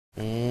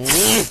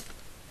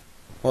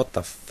What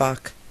the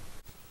fuck?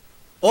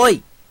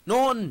 Oi!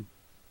 Norton!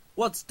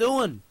 What's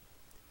doing?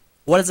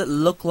 What does it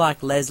look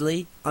like,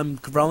 Leslie? I'm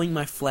growing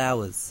my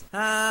flowers.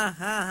 Ha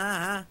ha ha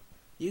ha.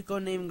 You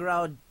couldn't even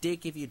grow a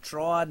dick if you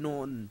tried,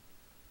 Norton.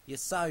 You're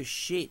so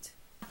shit.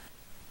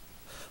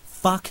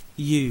 Fuck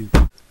you.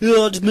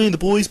 Yeah, just me and the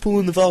boys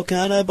pulling the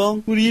volcano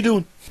bong. What are you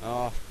doing?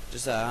 Oh,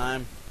 just at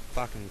home.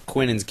 Fucking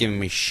Quinnen's giving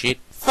me shit.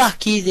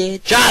 Fuck you,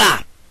 Dad. Shut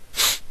up!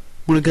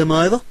 Wanna come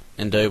over?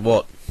 And do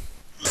what?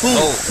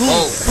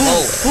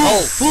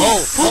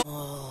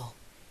 Oh,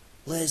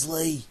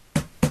 Leslie.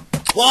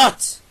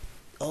 What?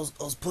 I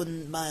was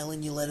putting mail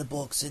in your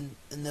letterbox and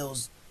there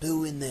was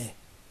poo in there.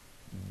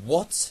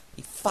 What?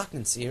 You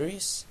fucking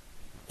serious?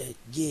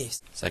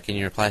 Yes. So can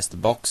you replace the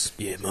box?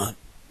 Yeah, mate.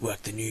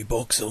 Whack the new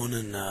box on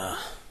and,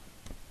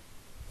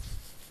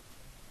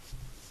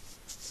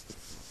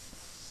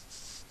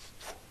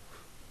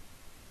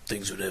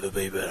 things would never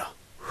be better.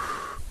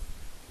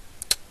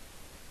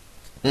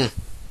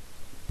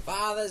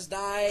 Father's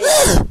Day!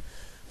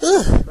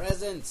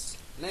 Presents!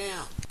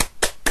 Now!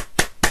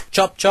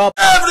 Chop chop!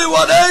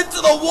 Everyone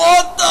into the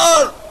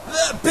water!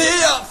 Be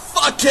a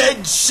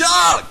fucking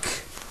shark!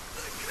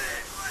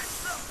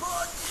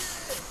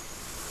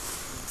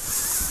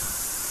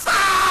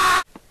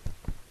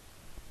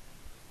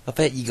 I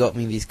bet you got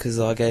me this because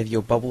I gave you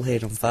a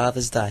bobblehead on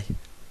Father's Day.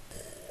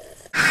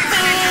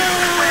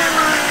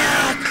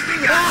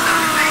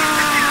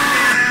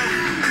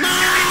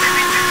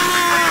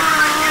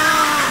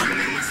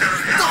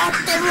 Stop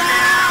the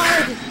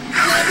road!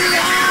 Let me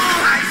out!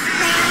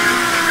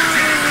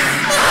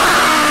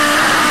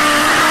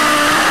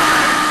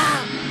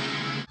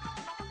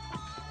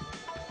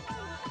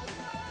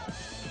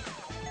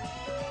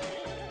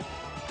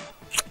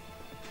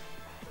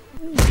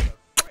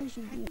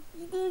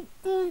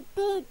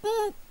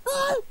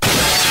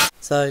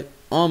 So,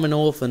 I'm an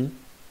orphan,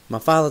 my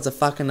father's a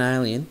fucking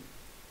alien,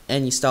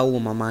 and you stole all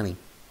my money.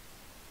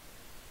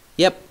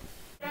 Yep.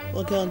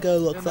 I can't go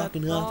like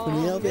fucking half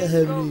an hour without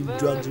having any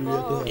drugs or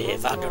alcohol. Yeah,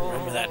 if I can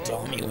remember that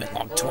time you went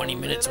like 20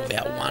 minutes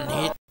without one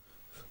hit.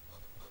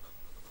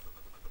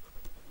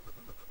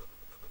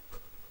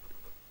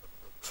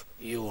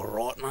 You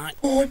alright, mate?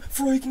 I'm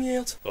freaking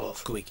out. Oh,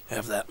 quick,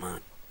 have that,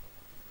 mate.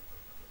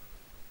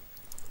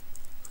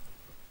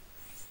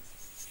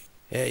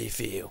 How you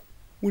feel?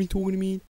 What are you talking to me?